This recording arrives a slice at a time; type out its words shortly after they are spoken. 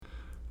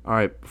All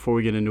right, before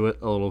we get into it,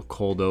 a little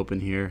cold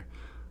open here.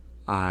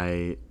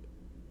 I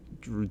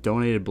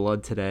donated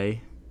blood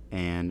today,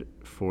 and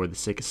for the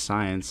sake of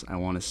science, I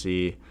want to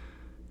see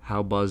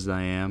how buzzed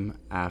I am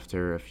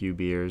after a few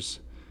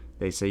beers.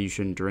 They say you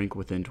shouldn't drink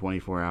within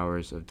 24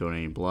 hours of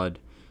donating blood.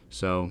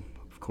 So,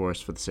 of course,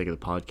 for the sake of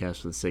the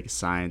podcast, for the sake of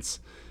science,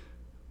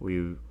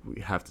 we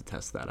have to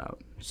test that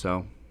out.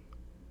 So,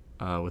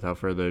 without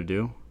further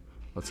ado,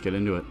 let's get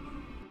into it.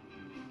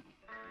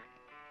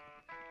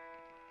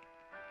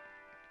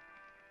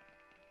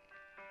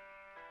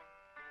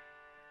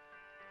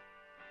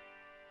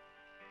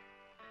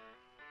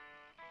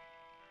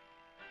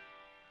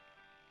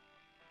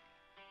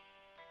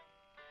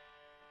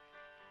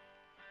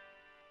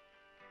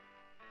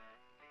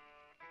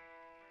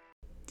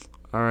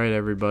 All right,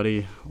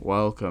 everybody,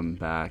 welcome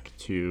back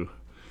to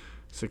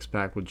Six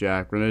Pack with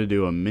Jack. We're going to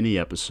do a mini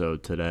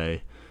episode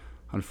today.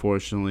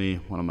 Unfortunately,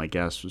 one of my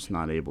guests was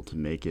not able to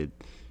make it.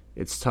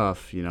 It's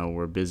tough,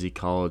 we're busy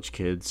college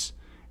kids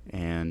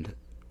and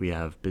we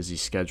have busy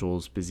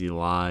schedules, busy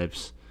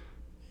lives,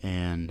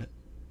 and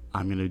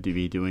I'm going to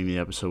be doing the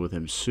episode with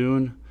him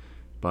soon,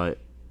 but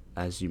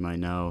as you might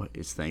know,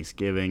 it's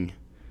Thanksgiving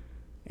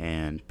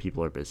and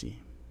people are busy.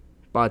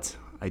 But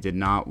I did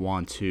not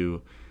want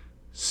to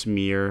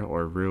smear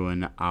or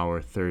ruin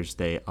our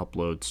Thursday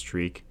upload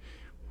streak.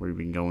 We've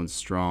been going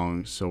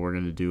strong, so we're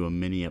going to do a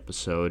mini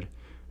episode,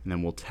 and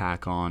then we'll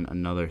tack on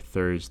another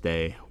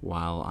Thursday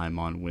while I'm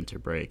on winter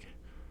break.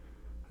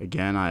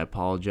 Again, I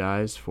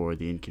apologize for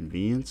the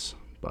inconvenience,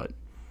 but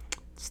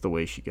it's the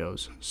way she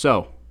goes.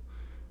 So,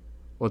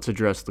 let's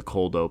address the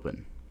cold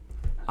open.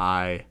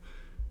 I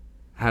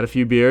had a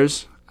few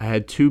beers. I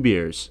had 2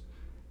 beers,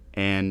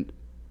 and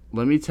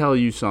let me tell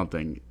you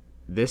something.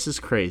 This is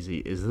crazy.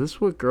 Is this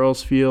what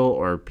girls feel,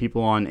 or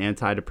people on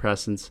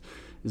antidepressants?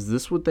 Is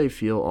this what they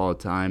feel all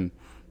the time?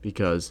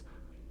 Because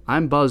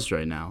I'm buzzed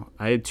right now.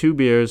 I had 2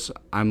 beers.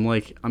 I'm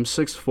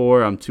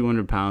 6'4", I'm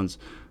 200 pounds,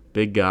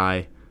 big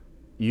guy.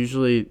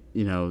 Usually,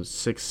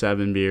 6,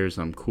 7 beers,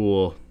 I'm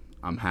cool,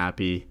 I'm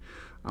happy,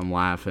 I'm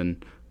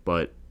laughing.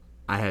 But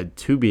I had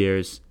 2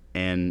 beers,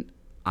 and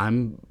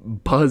I'm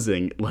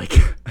buzzing. Like,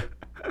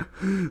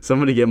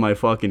 somebody get my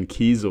fucking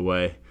keys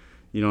away.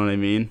 You know what I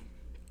mean?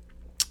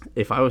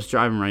 If I was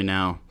driving right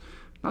now,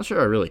 not sure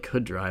I really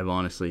could drive,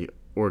 honestly,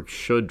 or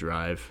should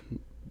drive,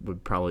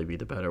 would probably be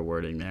the better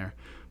wording there.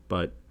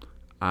 But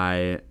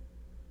I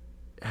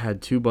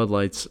had 2 Bud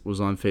Lights,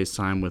 was on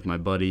FaceTime with my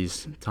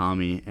buddies,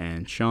 Tommy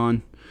and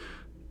Sean,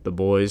 the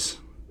boys,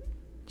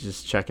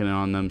 just checking in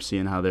on them,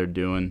 seeing how they're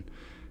doing.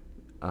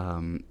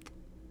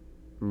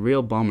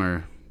 Real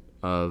bummer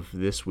of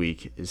this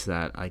week is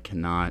that I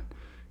cannot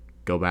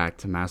go back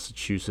to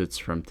Massachusetts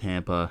from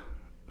Tampa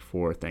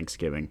for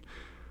Thanksgiving.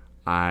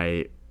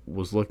 I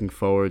was looking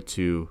forward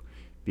to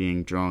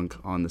being drunk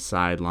on the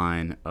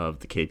sideline of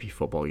the KP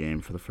football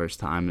game for the first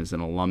time as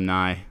an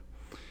alumni,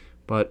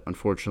 but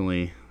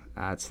unfortunately,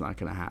 that's not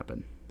going to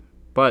happen.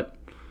 But,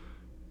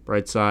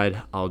 bright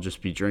side, I'll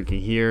just be drinking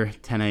here,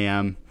 10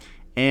 a.m.,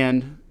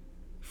 and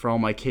for all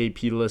my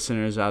KP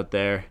listeners out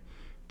there,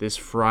 this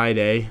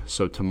Friday,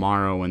 so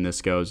tomorrow when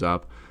this goes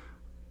up,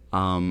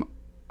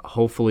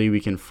 hopefully we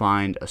can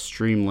find a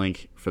stream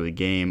link for the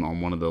game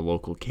on one of the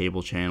local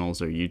cable channels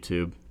or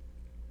YouTube.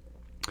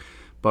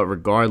 But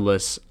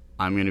regardless,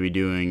 I'm going to be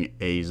doing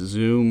a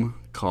Zoom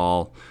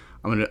call.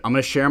 I'm going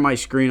to share my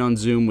screen on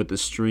Zoom with the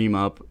stream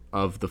up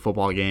of the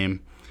football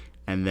game,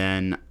 and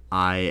then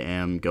I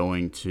am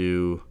going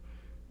to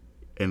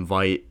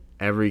invite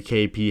every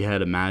KP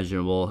head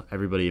imaginable.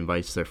 Everybody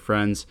invites their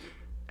friends,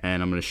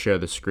 and I'm going to share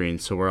the screen.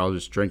 So we're all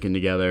just drinking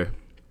together,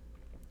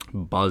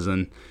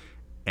 buzzing,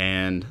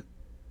 and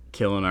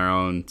killing our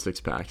own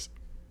 6-packs,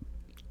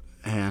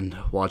 and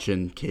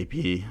watching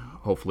KP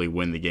hopefully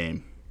win the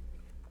game.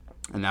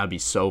 And that would be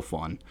so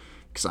fun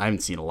because I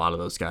haven't seen a lot of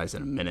those guys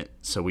in a minute.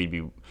 So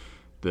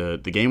the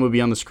game would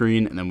be on the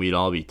screen, and then we'd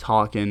all be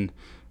talking,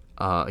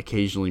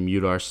 occasionally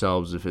mute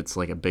ourselves if it's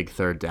like a big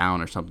third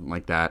down or something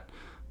like that.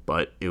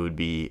 But it would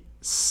be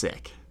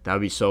sick. That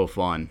would be so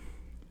fun.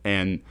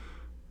 And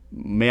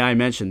may I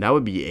mention, that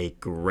would be a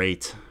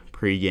great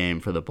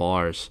pregame for the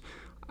bars.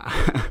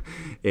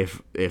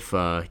 If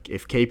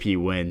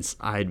KP wins,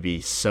 I'd be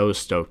so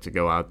stoked to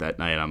go out that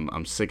night.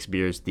 I'm 6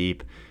 beers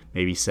deep,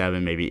 maybe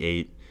 7, maybe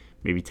 8.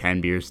 Maybe 10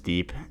 beers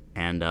deep,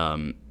 and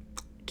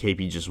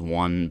KP just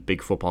won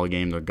big football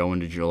game. They're going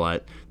to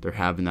Gillette. They're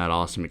having that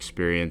awesome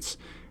experience,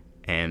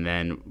 and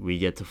then we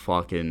get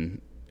to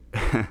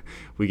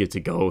we get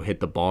to go hit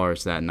the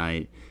bars that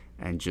night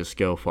and just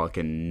go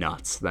fucking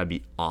nuts. That'd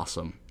be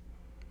awesome.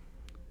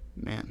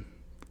 Man,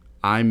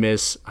 I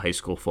miss high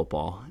school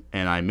football,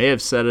 and I may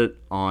have said it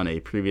on a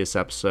previous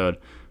episode,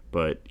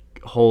 but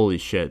holy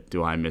shit,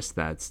 do I miss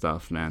that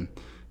stuff, man.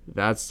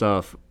 That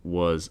stuff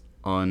was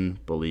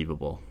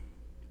unbelievable.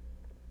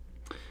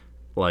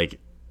 Like,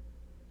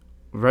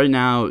 right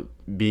now,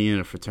 being in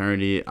a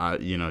fraternity,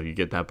 you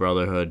get that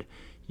brotherhood,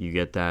 you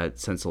get that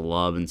sense of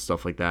love and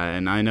stuff like that.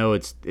 And I know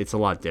it's a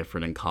lot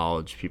different in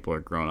college. People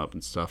are grown up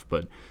and stuff,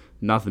 but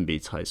nothing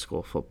beats high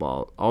school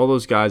football. All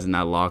those guys in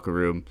that locker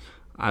room,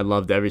 I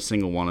loved every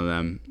single one of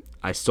them.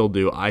 I still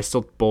do. I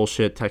still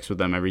bullshit, text with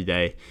them every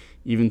day.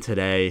 Even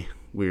today,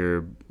 we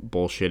were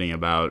bullshitting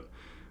about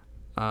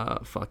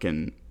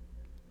fucking,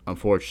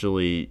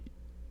 unfortunately,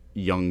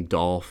 Young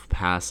Dolph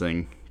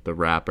passing, the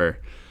rapper.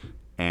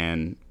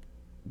 And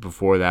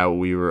before that,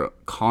 we were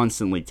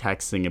constantly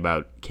texting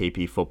about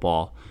KP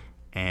football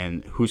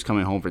and who's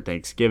coming home for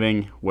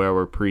Thanksgiving, where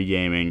we're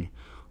pre-gaming,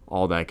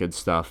 all that good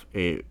stuff.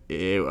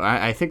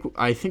 I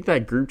think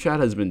that group chat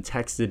has been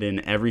texted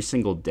in every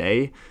single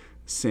day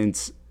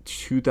since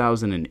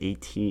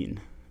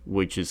 2018,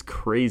 which is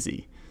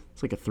crazy.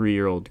 It's like a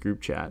 3-year-old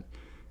group chat.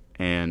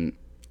 And,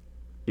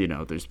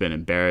 there's been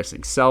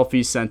embarrassing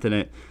selfies sent in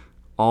it,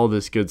 all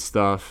this good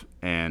stuff.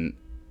 And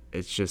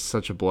it's just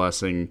such a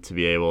blessing to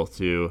be able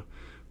to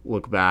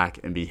look back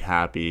and be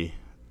happy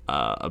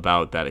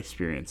about that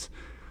experience.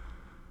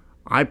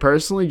 I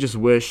personally just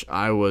wish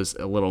I was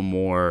a little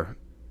more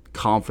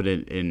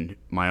confident in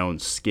my own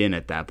skin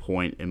at that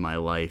point in my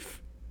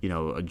life,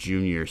 a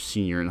junior,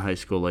 senior in high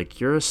school. Like,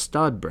 you're a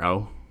stud,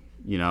 bro.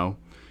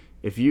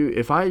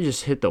 If I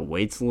just hit the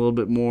weights a little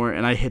bit more,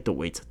 and I hit the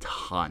weights a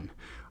ton,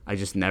 I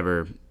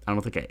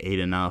don't think I ate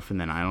enough, and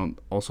then I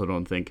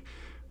don't think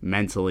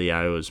mentally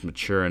I was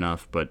mature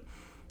enough, but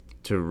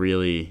to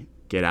really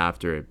get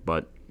after it.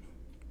 But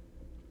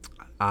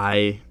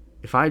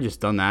if I had just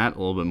done that a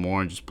little bit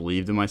more and just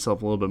believed in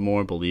myself a little bit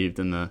more, believed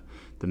in the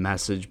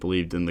message,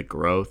 believed in the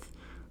growth,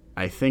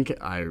 I think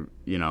I,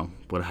 would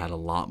have had a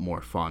lot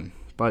more fun.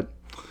 But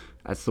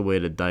that's the way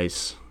the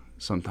dice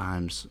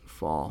sometimes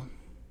fall.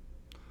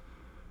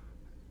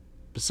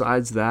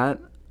 Besides that,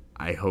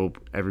 I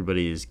hope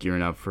everybody is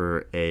gearing up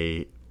for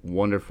a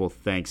wonderful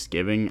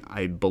Thanksgiving.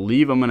 I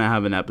believe I'm going to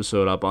have an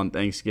episode up on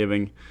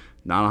Thanksgiving.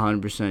 Not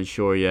 100%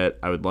 sure yet.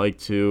 I would like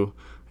to.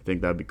 I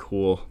think that'd be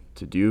cool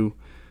to do.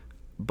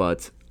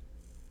 But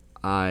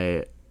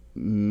I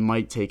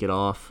might take it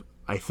off.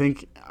 I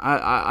think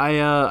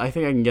I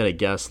think I can get a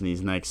guest in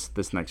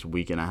this next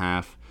week and a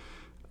half,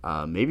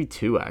 maybe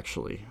 2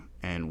 actually,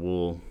 and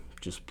we'll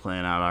just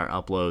plan out our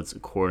uploads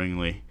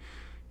accordingly.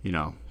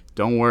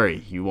 Don't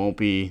worry, you won't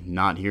be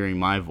not hearing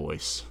my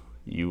voice.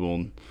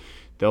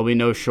 There'll be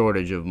no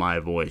shortage of my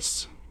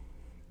voice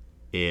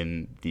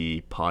in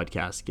the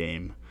podcast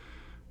game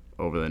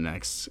over the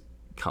next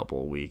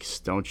couple of weeks.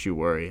 Don't you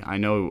worry. I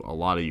know a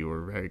lot of you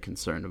are very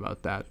concerned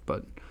about that,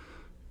 but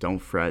don't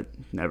fret,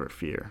 never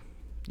fear.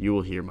 You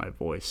will hear my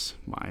voice,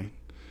 my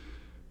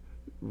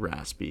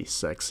raspy,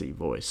 sexy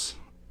voice.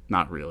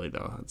 Not really,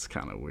 though. That's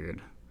kind of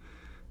weird.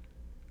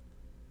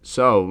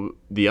 So,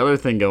 the other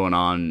thing going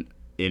on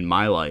in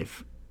my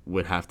life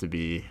would have to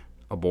be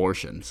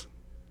abortions.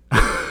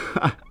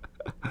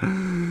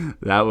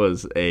 That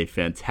was a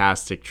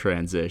fantastic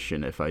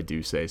transition, if I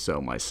do say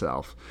so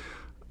myself.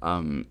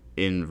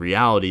 In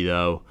reality,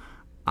 though,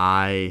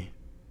 I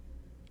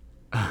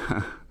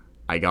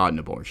got an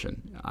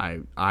abortion.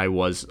 I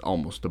was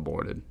almost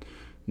aborted.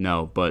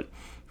 No, but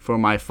for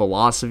my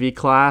philosophy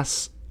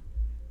class,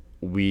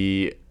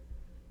 the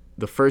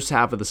first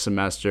half of the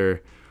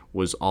semester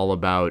was all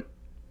about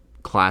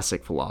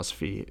classic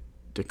philosophy,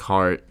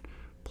 Descartes,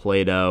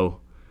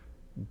 Plato,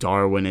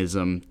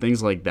 Darwinism,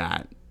 things like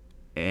that.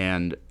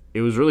 And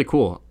it was really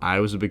cool. I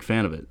was a big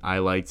fan of it. I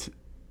liked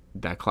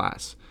that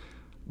class.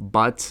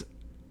 But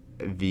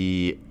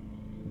the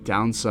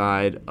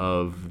downside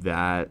of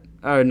that,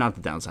 or not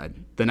the downside,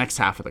 the next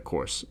half of the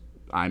course,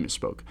 I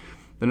misspoke.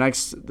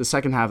 The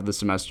second half of the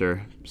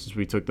semester, since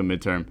we took the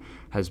midterm,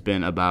 has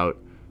been about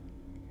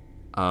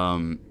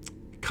kind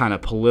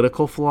of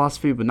political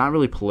philosophy, but not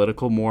really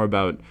political, more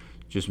about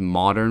just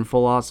modern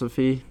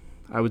philosophy,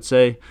 I would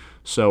say.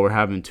 So we're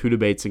having 2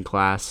 debates in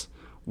class.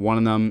 One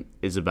of them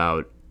is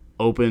about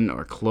open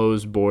or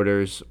closed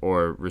borders,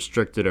 or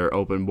restricted or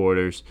open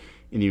borders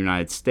in the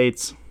United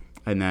States.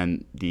 And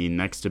then the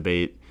next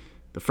debate,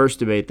 the first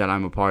debate that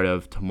I'm a part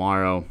of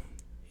tomorrow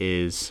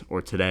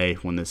or today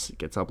when this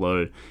gets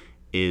uploaded,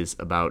 is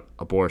about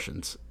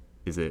abortions.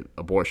 Is it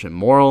abortion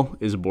moral?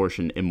 Is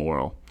abortion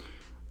immoral?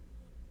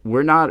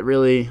 We're not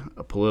really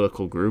a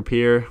political group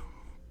here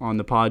on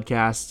the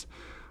podcast.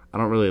 I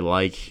don't really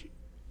like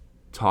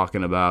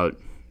talking about,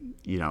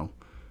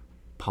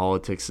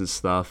 politics and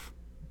stuff.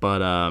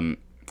 But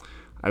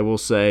I will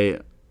say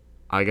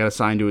I got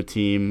assigned to a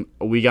team.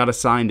 We got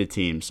assigned to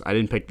teams. I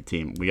didn't pick the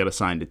team. We got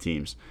assigned to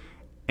teams.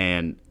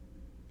 And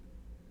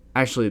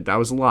actually, that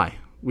was a lie.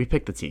 We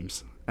picked the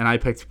teams. And I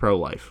picked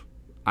pro-life.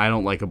 I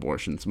don't like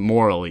abortions,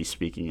 morally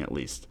speaking at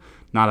least.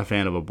 Not a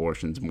fan of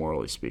abortions,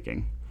 morally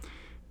speaking.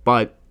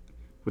 But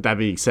with that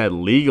being said,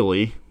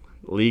 legally,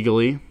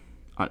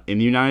 in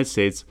the United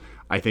States,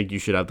 I think you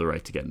should have the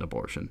right to get an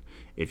abortion.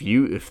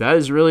 If that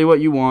is really what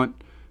you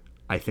want,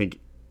 I think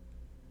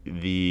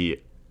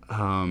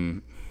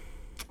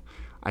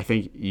I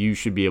think you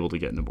should be able to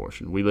get an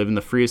abortion. We live in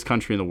the freest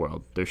country in the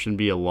world. There shouldn't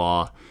be a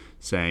law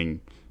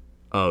saying,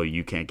 "Oh,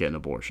 you can't get an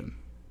abortion,"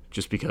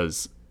 just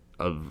because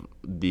of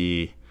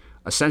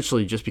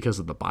essentially just because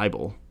of the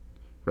Bible,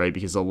 right?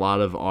 Because a lot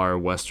of our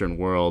Western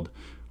world,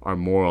 our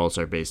morals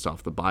are based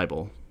off the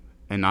Bible.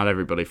 And not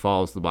everybody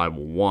follows the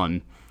Bible,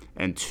 one.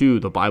 And two,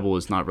 the Bible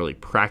is not really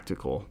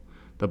practical.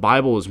 The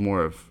Bible is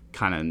more of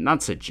kind of,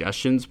 not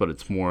suggestions, but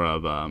it's more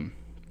of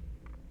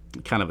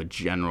kind of a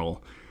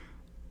general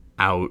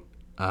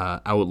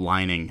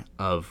outlining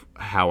of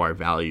how our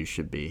values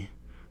should be.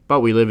 But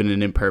we live in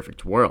an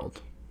imperfect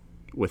world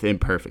with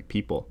imperfect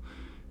people.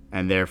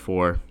 And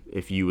therefore,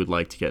 if you would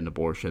like to get an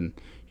abortion,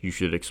 you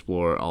should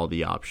explore all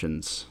the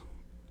options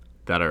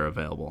that are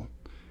available.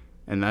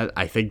 And that,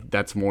 I think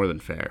that's more than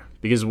fair.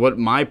 Because what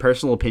my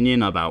personal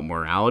opinion about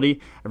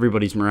morality,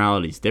 everybody's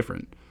morality is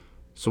different.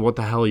 So what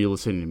the hell are you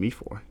listening to me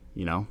for?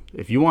 You know,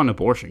 if you want an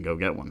abortion, go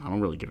get one. I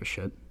don't really give a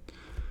shit.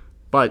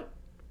 But,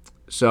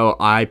 so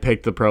I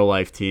picked the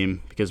pro-life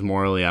team because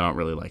morally I don't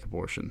really like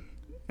abortion.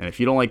 And if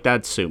you don't like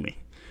that, sue me.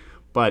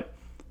 But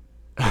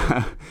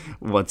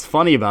what's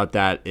funny about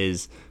that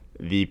is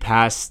the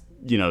past,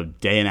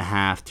 day and a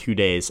half, 2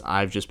 days,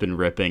 I've just been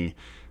ripping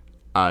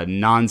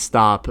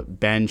nonstop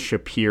Ben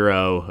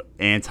Shapiro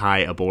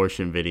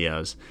anti-abortion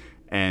videos.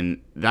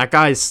 And that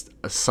guy's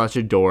such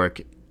a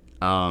dork.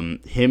 Him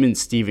and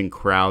Steven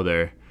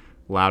Crowder,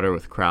 Louder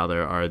with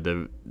Crowder, are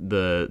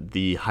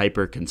the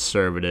hyper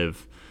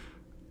conservative,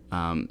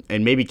 and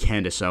maybe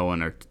Candace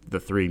Owen are the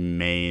three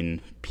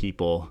main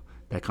people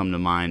that come to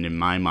mind in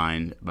my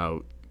mind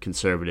about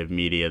conservative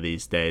media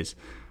these days.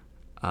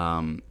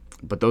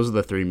 But those are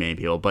the three main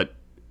people. But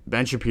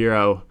Ben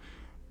Shapiro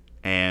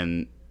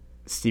and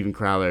Steven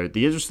Crowder,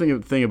 the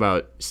interesting thing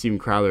about Steven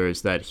Crowder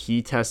is that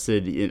he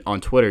tested on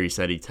Twitter. He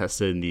said he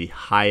tested in the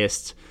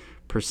highest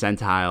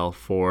percentile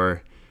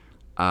for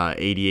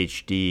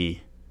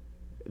ADHD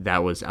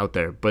that was out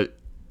there. But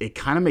it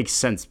kind of makes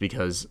sense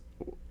because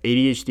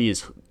ADHD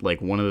is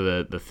like one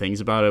of the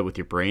things about it with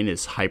your brain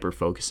is hyper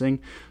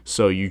focusing.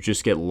 So you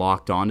just get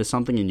locked onto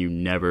something and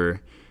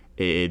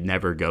it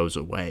never goes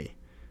away.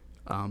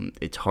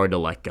 It's hard to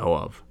let go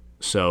of.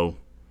 So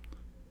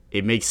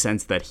it makes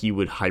sense that he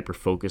would hyper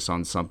focus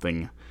on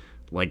something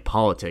like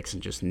politics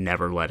and just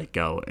never let it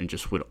go and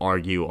just would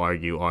argue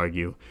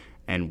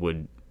and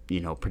would,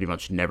 pretty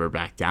much never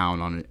back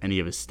down on any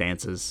of his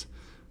stances.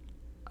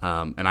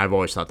 And I've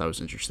always thought that was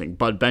interesting.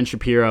 But Ben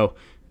Shapiro,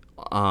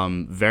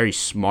 very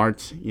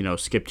smart,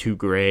 skipped 2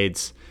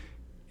 grades,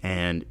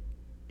 and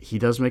he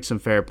does make some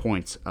fair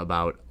points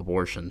about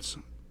abortions.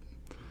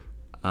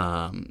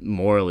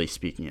 Morally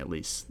speaking, at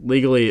least.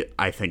 Legally,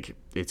 I think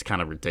it's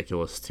kind of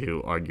ridiculous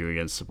to argue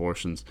against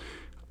abortions.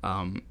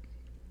 I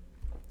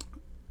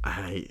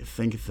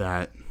think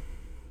that,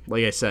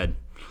 like I said,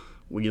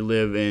 we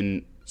live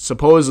in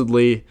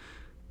supposedly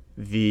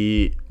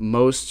the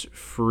most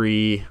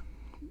free,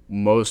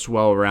 most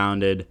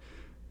well-rounded,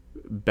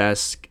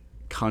 best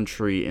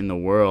country in the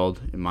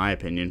world, in my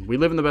opinion. We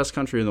live in the best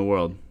country in the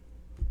world.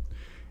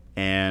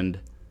 And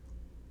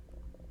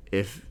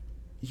if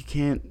you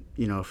can't,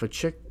 if a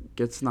chick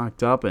gets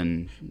knocked up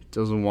and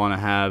doesn't want to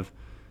have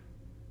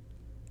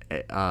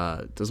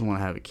a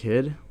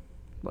kid,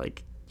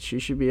 like, she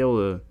should be able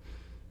to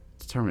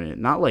determine it.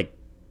 Not like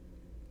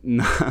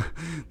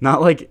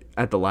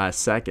at the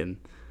last second,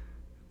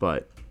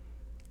 but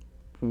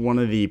one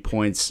of the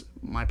points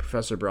my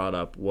professor brought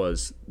up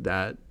was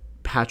that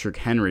Patrick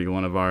Henry,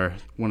 one of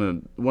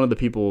the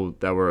people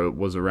that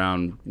was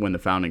around when the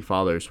founding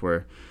fathers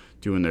were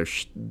doing their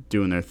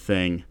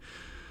thing,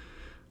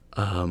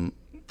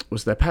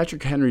 was that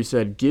Patrick Henry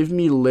said, "Give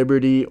me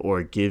liberty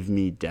or give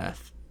me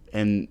death."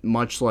 And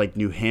much like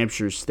New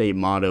Hampshire's state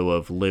motto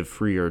of "Live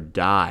free or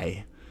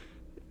die,"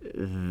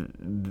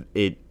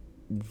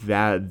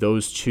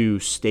 those two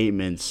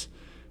statements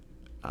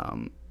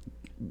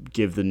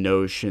give the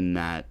notion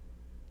that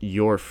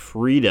your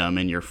freedom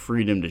and your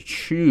freedom to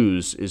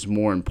choose is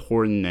more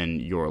important than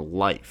your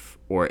life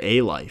or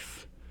a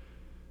life.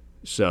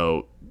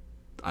 So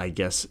I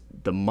guess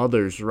the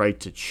mother's right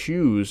to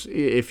choose,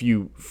 if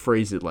you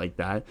phrase it like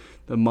that,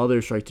 the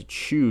mother's right to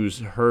choose,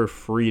 her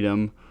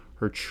freedom,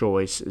 her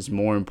choice is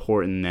more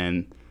important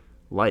than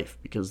life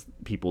because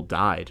people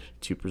died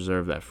to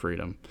preserve that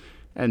freedom.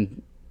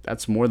 And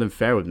that's more than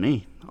fair with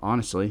me,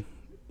 honestly.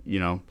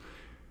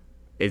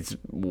 It's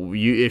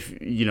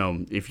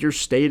if your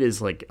state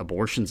is like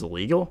abortion's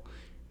illegal,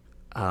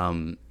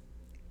 and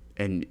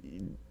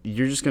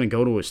you're just going to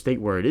go to a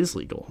state where it is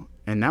legal,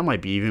 and that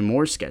might be even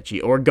more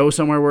sketchy, or go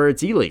somewhere where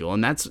it's illegal,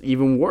 and that's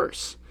even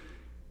worse.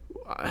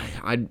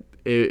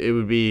 It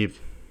would be,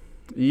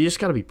 you just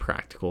got to be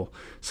practical.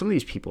 Some of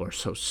these people are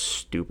so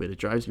stupid. It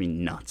drives me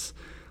nuts.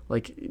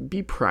 Like,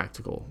 be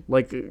practical.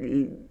 Like,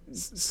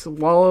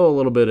 swallow a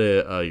little bit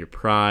of your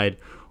pride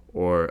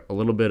or a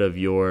little bit of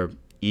your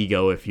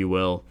ego, if you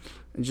will,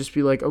 and just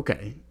be like,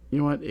 okay, you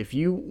know what?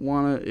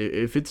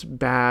 If it's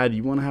bad,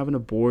 you want to have an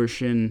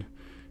abortion,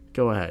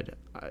 go ahead.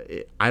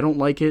 I don't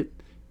like it.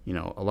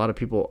 A lot of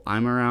people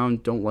I'm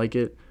around don't like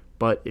it.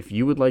 But if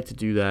you would like to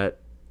do that,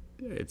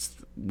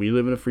 we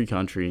live in a free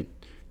country.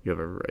 You have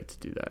every right to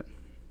do that.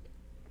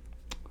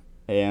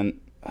 And,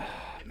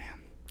 man,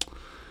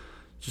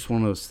 just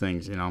one of those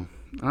things, I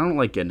don't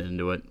like getting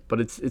into it,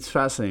 but it's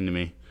fascinating to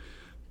me.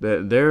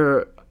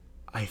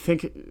 I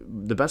think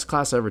the best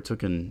class I ever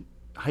took in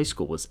high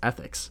school was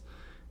ethics,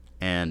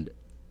 and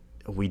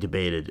we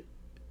debated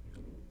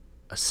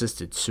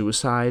assisted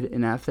suicide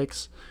in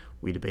ethics.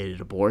 We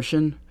debated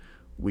abortion.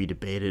 We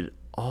debated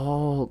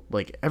all,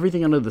 like,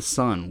 everything under the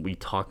sun. We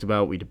talked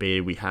about, we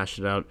debated, we hashed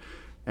it out.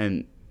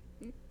 And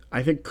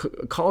I think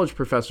college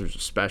professors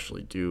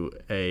especially do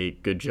a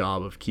good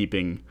job of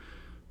keeping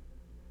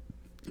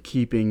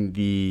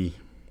the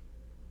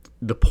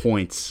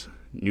points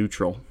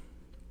neutral,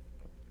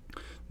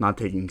 not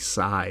taking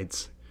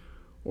sides,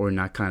 or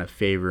not kind of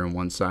favoring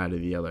one side or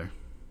the other.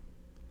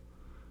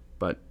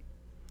 But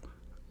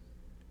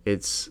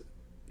it's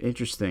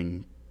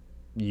interesting.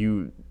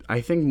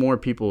 I think more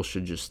people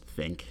should just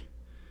think.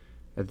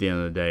 At the end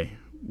of the day,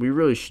 we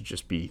really should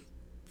just be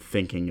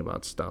thinking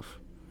about stuff.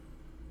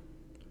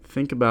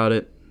 Think about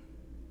it.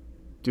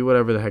 Do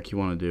whatever the heck you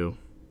want to do.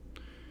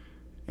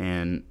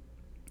 And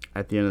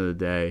at the end of the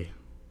day,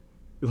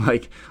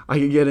 like, I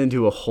could get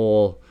into a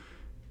whole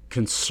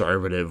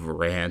conservative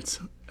rant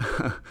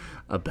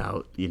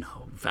about,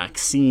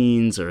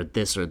 vaccines or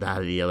this or that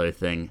or the other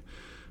thing.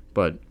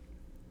 But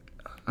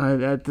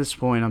at this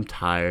point, I'm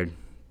tired.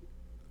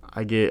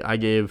 I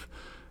gave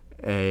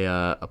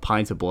a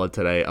pint of blood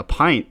today. A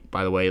pint,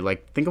 by the way,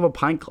 like, think of a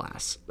pint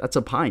glass. That's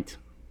a pint.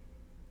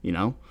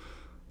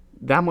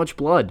 That much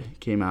blood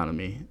came out of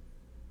me.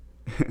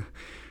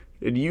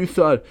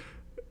 And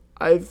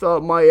I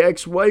thought my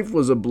ex-wife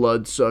was a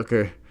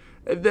bloodsucker.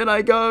 And then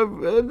I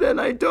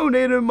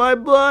donated my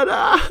blood.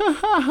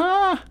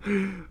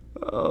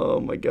 Oh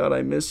my God,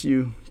 I miss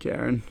you,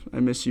 Karen. I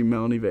miss you,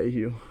 Melanie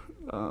Vahue.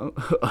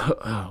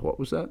 What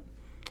was that?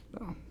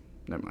 Oh,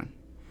 never mind.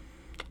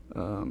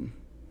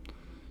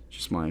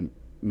 Just my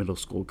middle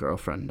school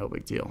girlfriend, no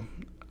big deal.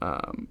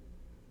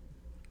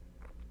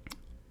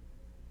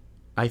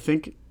 I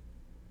think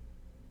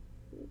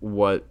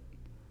what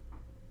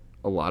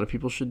a lot of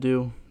people should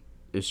do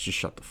is just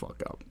shut the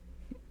fuck up.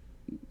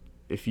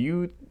 If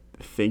you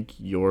think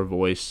your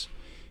voice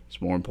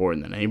is more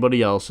important than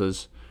anybody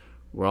else's,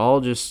 we're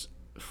all just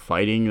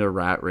fighting the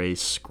rat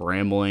race,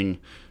 scrambling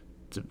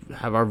to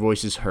have our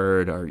voices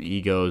heard, our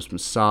egos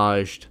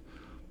massaged.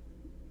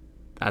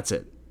 That's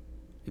it.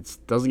 It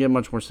doesn't get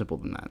much more simple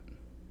than that.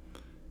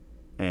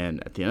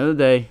 And at the end of the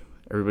day,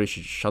 everybody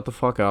should shut the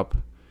fuck up,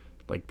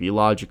 like, be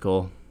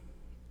logical,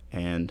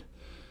 and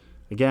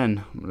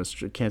again,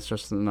 can't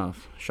stress it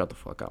enough, shut the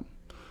fuck up.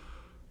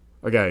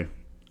 Okay,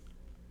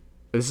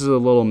 this is a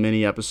little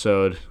mini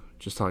episode,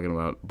 just talking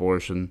about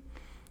abortion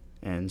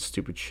and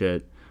stupid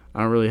shit.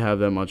 I don't really have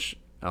that much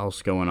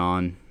else going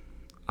on.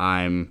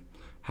 I'm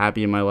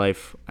happy in my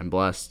life, I'm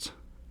blessed,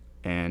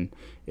 and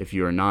if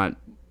you are not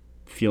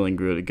feeling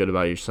good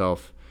about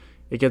yourself,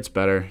 it gets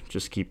better.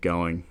 Just keep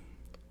going.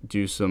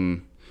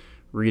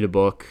 Read a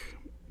book,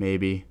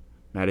 maybe,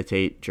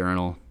 meditate,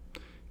 journal,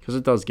 because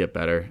it does get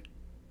better,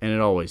 and it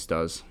always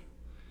does.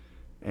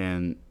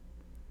 And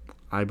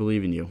I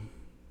believe in you.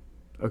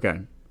 Okay,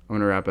 I'm going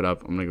to wrap it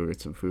up. I'm going to go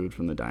get some food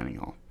from the dining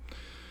hall.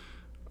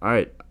 All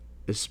right,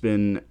 this has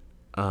been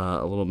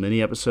a little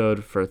mini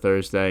episode for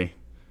Thursday.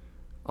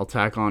 I'll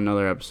tack on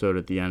another episode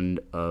at the end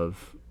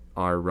of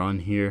our run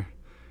here.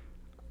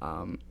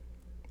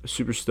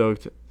 Super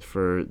stoked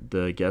for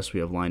the guests we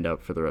have lined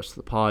up for the rest of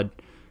the pod.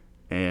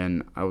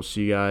 And I will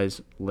see you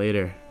guys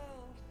later.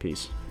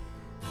 Peace.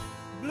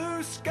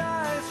 Blue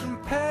skies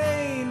from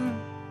pain.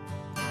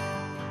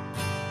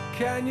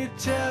 Can you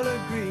tell a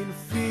green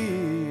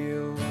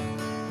field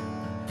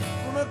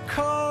from a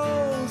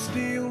cold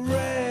steel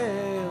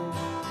rail?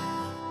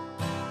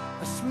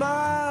 A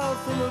smile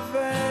from a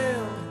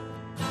veil.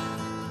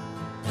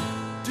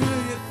 Do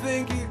you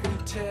think you